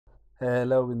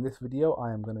Hello, in this video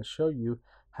I am going to show you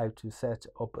how to set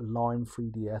up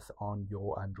Lime3DS on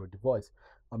your Android device.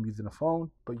 I'm using a phone,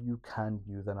 but you can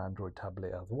use an Android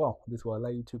tablet as well. This will allow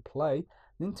you to play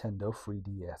Nintendo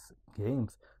 3DS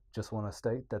games. Just want to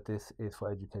state that this is for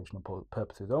educational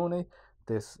purposes only.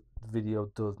 This video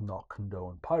does not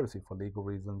condone piracy. For legal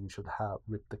reasons, you should have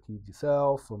ripped the keys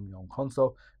yourself from your own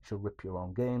console. You should rip your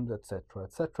own games, etc.,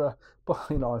 etc.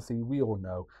 But honestly, we all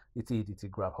know it's easy to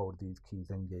grab hold of these keys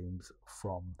and games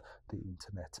from the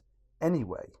internet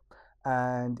anyway.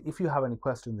 And if you have any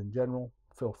questions in general,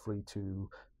 feel free to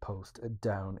post it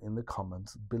down in the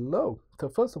comments below. So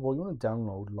first of all, you want to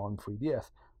download Lime3DS.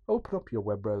 Open up your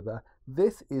web browser.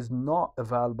 This is not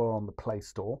available on the Play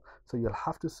Store, so you'll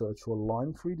have to search for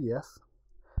Lime3DS.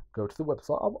 Go to the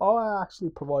website. I'll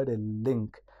actually provide a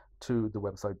link to the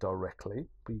website directly,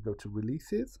 but you go to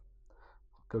releases,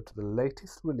 go to the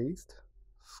latest released,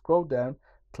 scroll down,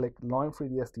 click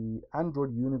Lime3DS, the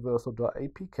Android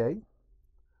Universal.apk.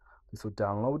 This will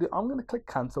download it. I'm going to click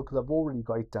cancel because I've already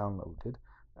got it downloaded.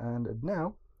 And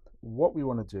now what we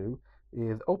want to do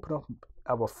is open up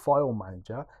our file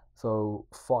manager. So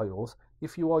files,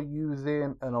 if you are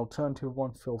using an alternative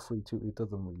one, feel free to, it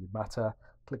doesn't really matter.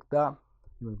 Click that.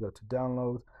 You will go to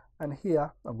download, and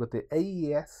here I've got the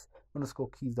AES underscore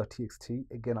keys.txt.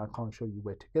 Again, I can't show you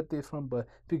where to get this from, but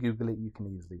if you Google it, you can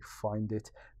easily find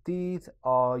it. These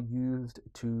are used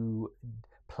to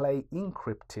play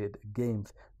encrypted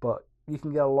games, but you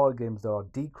can get a lot of games that are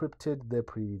decrypted. They're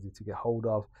pretty easy to get hold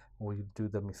of, or you do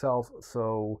them yourself.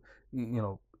 So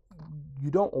you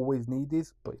don't always need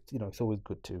this, but it's always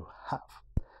good to have.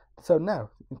 So now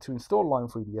to install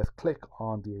Lime3DS, click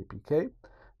on the APK.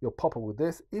 You'll pop up with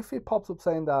this. If it pops up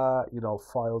saying that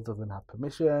files doesn't have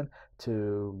permission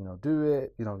to do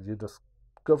it, you just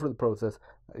go through the process,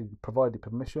 provide the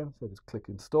permission. So just click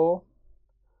install.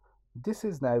 This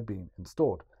is now being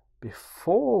installed.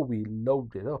 Before we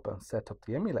load it up and set up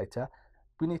the emulator,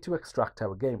 we need to extract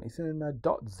our game. It's in a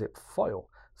 .zip file.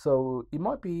 So it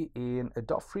might be in a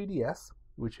 .3ds,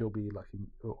 which will be like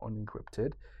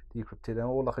unencrypted, decrypted,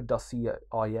 or like a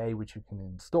 .cia, which you can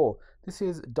install. This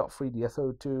is .3ds.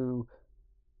 So to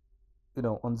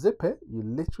unzip it, you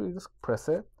literally just press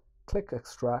it, click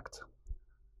extract.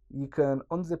 You can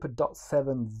unzip a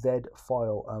 .7z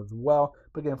file as well,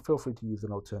 but again, feel free to use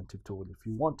an alternative tool if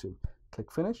you want to.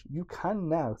 Click finish. You can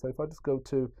now, so if I just go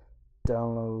to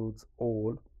downloads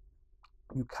all,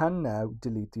 you can now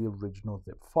delete the original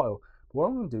zip file. What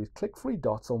I'm going to do is click three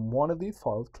dots on one of these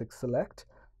files, click select,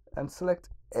 and select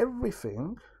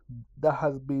everything that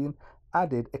has been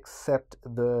added except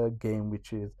the game,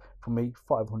 which is for me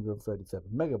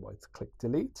 537 megabytes. Click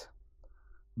delete,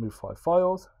 move 5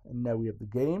 files, and now we have the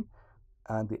game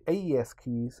and the AES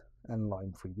keys and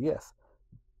Lime3DS.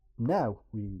 Now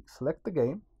we select the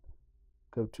game,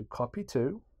 go to copy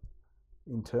to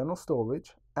internal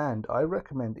storage, and I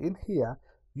recommend in here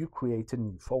you create a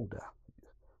new folder.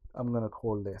 I'm going to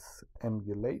call this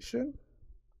emulation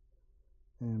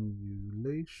in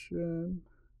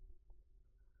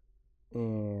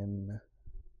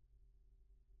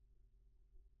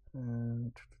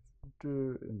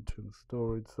internal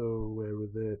storage. So where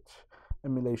is it?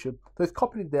 Emulation. So it's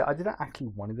copied there. I didn't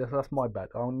actually want it there, so that's my bad.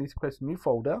 I'll need to create a new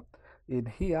folder. In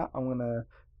here I'm going to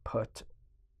put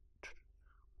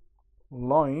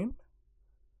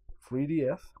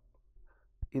Lime3DS.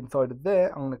 Inside of there,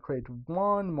 I'm going to create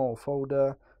one more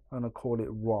folder. I'm going to call it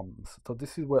ROMs. So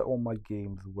this is where all my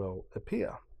games will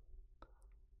appear.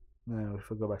 Now,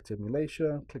 if I go back to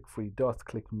emulation, click three dots,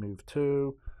 click move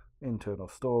to internal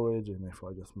storage, and if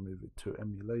I just move it to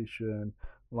emulation,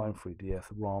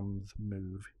 Lime3DS ROMs,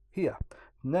 move here.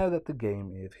 Now that the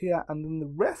game is here, and then the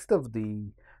rest of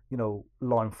the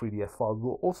Lime3DS files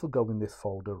will also go in this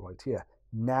folder right here.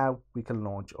 Now we can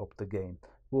launch up the game.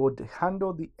 We'll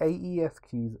handle the AES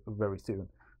keys very soon.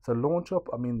 So launch up,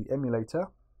 the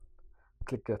emulator,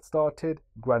 click get started,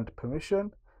 grant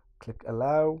permission, click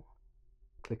allow,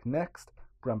 click next,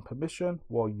 grant permission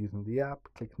while using the app,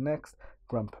 click next,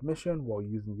 grant permission while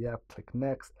using the app, click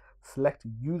next, select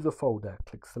user folder,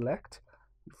 click select.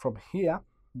 From here,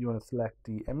 you want to select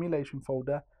the emulation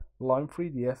folder,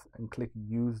 Lime3DS, and click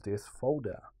use this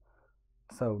folder.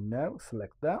 So now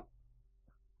select that,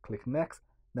 click next.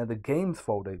 Now the games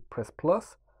folder, press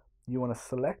plus. You want to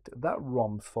select that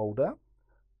ROMs folder.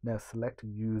 Now select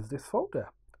use this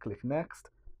folder. Click next,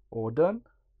 all done.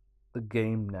 The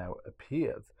game now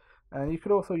appears. And you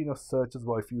could also search as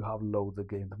well if you have loads of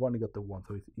games. I've only got the one,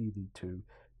 so it's easy to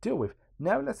deal with.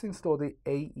 Now let's install the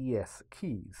AES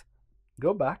keys.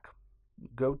 Go back,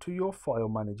 go to your file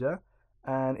manager,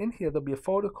 and in here there'll be a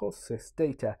folder called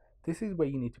sysdata. This is where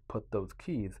you need to put those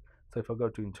keys. So if I go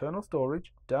to internal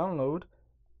storage, download,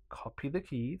 copy the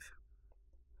keys,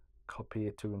 copy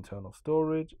it to internal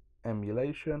storage,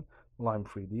 emulation,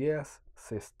 Lime3DS,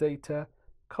 sys data,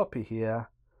 copy here,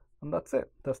 and that's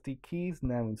it. That's the keys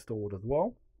now installed as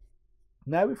well.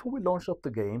 Now before we launch up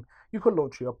the game, you could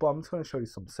launch it up, but I'm just going to show you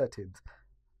some settings.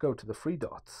 Go to the three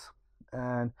dots,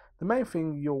 and the main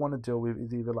thing you'll want to deal with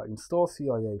is either like install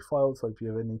CIA files. So if you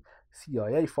have any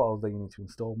CIA files that you need to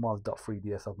install,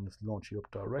 mods.3ds, I can just launch it up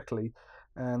directly.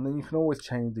 And then you can always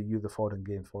change the user folder and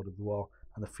games folder as well,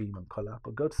 and the theme and color.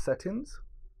 But go to settings.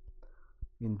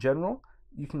 In general,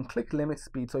 you can click limit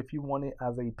speed. So if you want it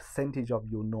as a percentage of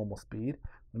your normal speed,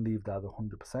 and leave that as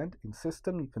 100%. In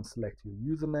system, you can select your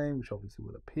username, which obviously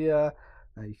will appear.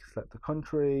 You can select the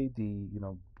country,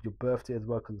 your birthday as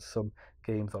well, because some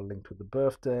games are linked with the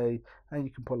birthday, and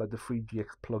you can put like the 3GX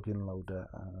plugin loader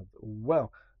as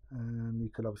well. And you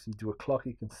can obviously do a clock.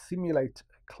 You can simulate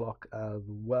a clock as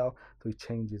well, so it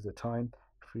changes the time.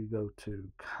 If we go to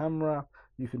camera,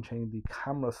 you can change the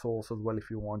camera source as well if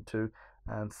you want to,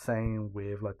 and same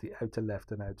with like the outer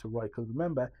left and outer right, because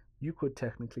remember, you could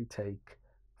technically take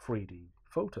 3D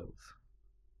photos.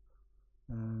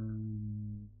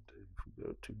 And if we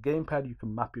go to gamepad, you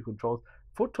can map your controls.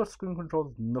 For touchscreen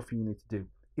controls, nothing you need to do.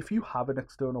 If you have an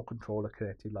external controller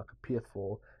connected like a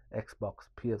PS4, Xbox,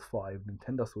 PS5,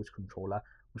 Nintendo Switch controller,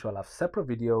 which I'll have separate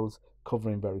videos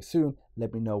covering very soon,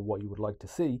 let me know what you would like to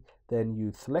see. Then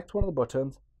you select one of the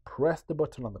buttons, press the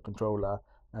button on the controller,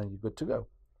 and you're good to go.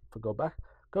 If I go back,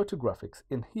 go to graphics.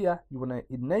 In here, you want to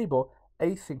enable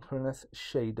asynchronous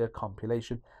shader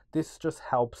compilation. This just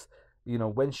helps,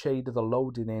 when shaders are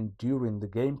loading in during the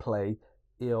gameplay,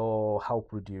 it'll help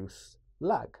reduce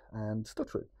lag and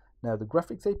stuttering. Now the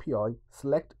graphics API,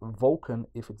 select Vulkan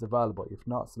if it's available. If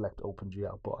not, select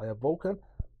OpenGL. But I have Vulkan.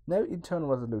 Now internal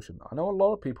resolution. I know a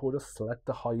lot of people just select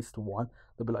the highest one.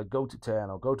 They'll be like, go to 10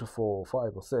 or go to 4 or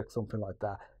 5 or 6, something like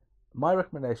that. My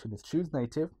recommendation is choose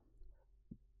native,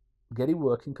 get it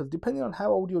working, because depending on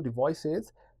how old your device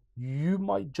is, you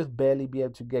might just barely be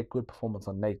able to get good performance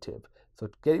on native. So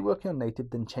get it working on native,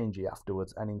 then change it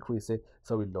afterwards and increase it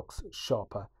so it looks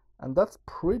sharper. And that's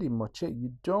pretty much it.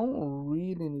 You don't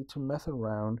really need to mess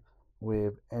around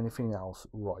with anything else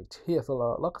right here. So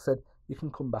like I said, you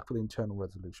can come back with internal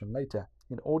resolution later.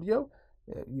 In audio,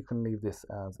 you can leave this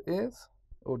as is.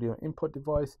 Audio input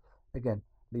device, again,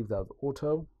 leave that as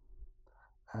auto.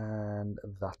 And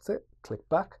that's it. Click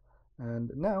back.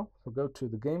 And now we'll go to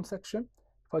the game section.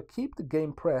 If I keep the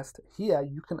game pressed, here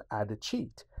you can add a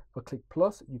cheat. If I click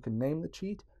plus, you can name the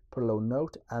cheat, put a little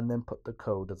note, and then put the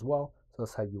code as well. So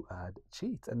that's how you add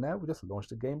cheats. And now we just launch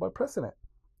the game by pressing it.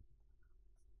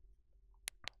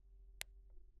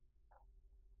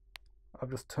 I've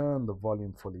just turned the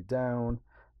volume fully down.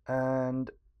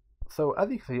 And so as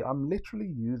you can see, I'm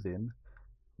literally using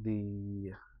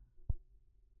the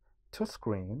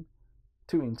touchscreen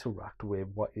to interact with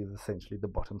what is essentially the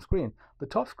bottom screen. The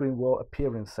top screen will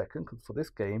appear in second, because for this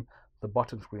game, the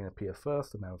bottom screen appears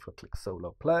first. And now if I click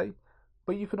solo play,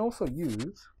 but you can also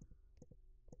use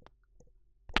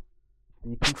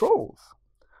the controls.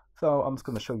 So I'm just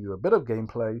going to show you a bit of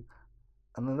gameplay,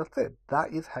 and then that's it.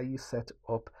 That is how you set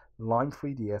up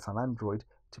Lime3DS on Android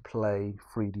to play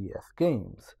 3DS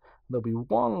games. There'll be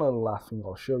one little last thing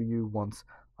I'll show you once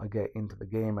I get into the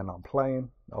game and I'm playing.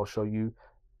 I'll show you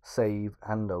save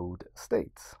and load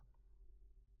states.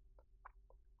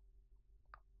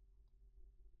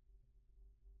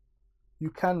 You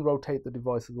can rotate the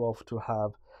device as well to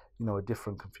have, a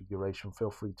different configuration.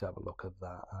 Feel free to have a look at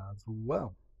that as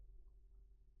well.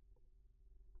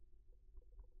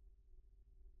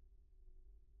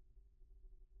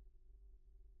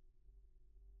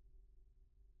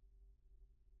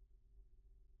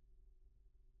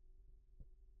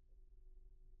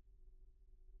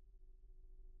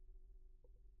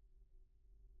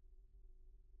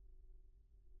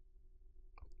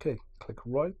 Okay, click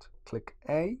right, click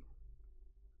A.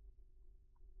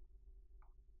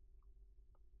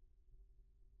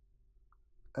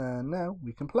 And now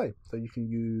we can play. So you can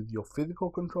use your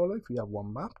physical controller if you have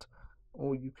one mapped,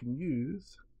 or you can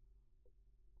use,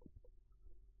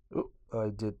 oh, I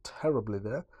did terribly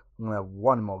there. I'm gonna have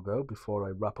one more go before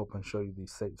I wrap up and show you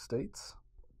these save states.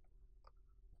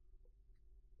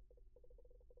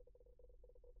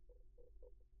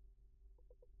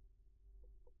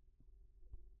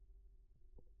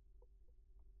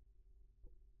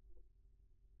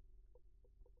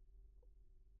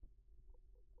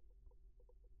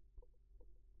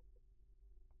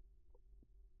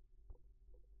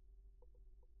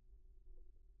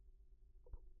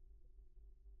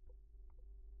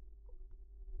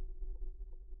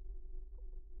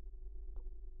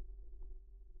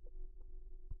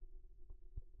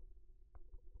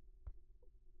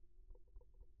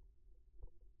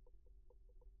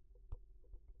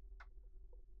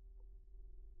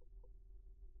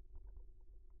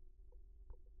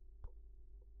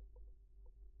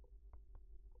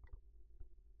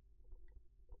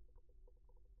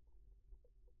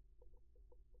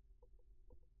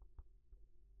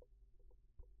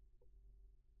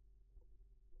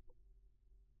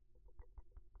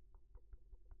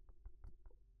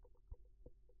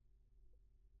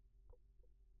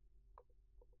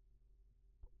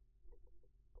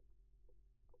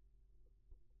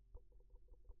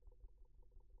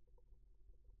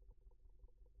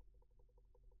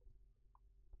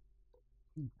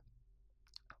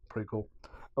 Pretty cool.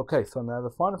 Okay, so now the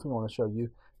final thing I want to show you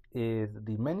is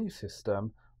the menu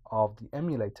system of the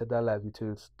emulator that allows you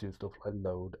to do stuff like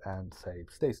load and save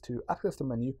states. To access the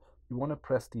menu, you want to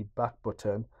press the back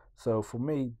button. So for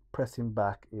me, pressing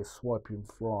back is swiping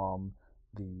from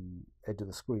the edge of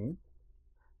the screen.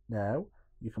 Now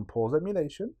you can pause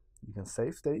emulation, you can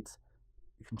save states,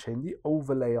 you can change the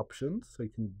overlay options, so you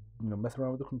can mess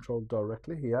around with the controls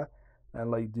directly here, and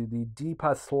like the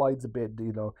D-pad slides a bit.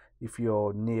 If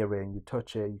you're near it and you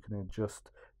touch it, you can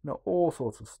adjust all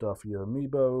sorts of stuff. Your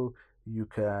amiibo, you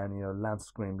can land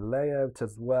screen layout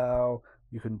as well.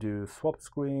 You can do swap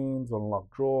screens,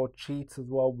 unlock drawer, cheats as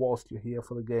well whilst you're here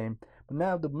for the game. But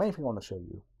now the main thing I want to show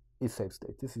you is save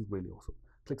state. This is really awesome.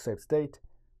 Click save state,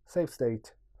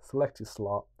 select your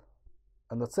slot,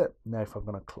 and that's it. Now if I'm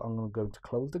going to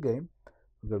close the game,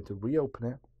 I'm going to reopen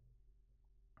it.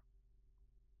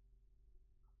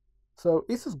 So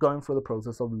it's just going through the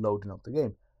process of loading up the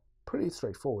game. Pretty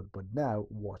straightforward, but now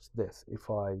watch this. If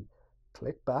I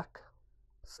click back,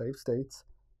 save states,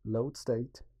 load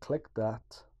state, click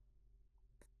that,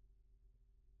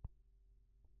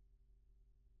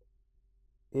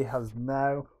 it has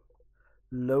now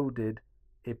loaded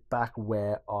it back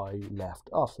where I left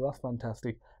off. So that's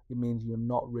fantastic. It means you're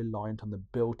not reliant on the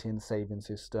built-in saving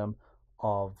system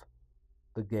of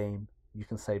the game. You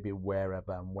can save it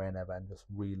wherever and whenever and just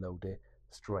reload it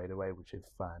straight away, which is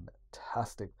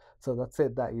fantastic. So that's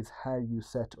it. That is how you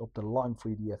set up the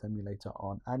Lime3DS emulator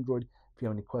on Android. If you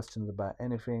have any questions about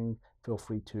anything, feel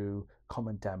free to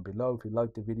comment down below. If you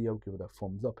liked the video, give it a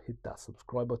thumbs up, hit that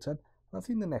subscribe button, and I'll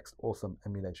see you in the next awesome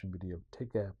emulation video.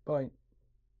 Take care. Bye.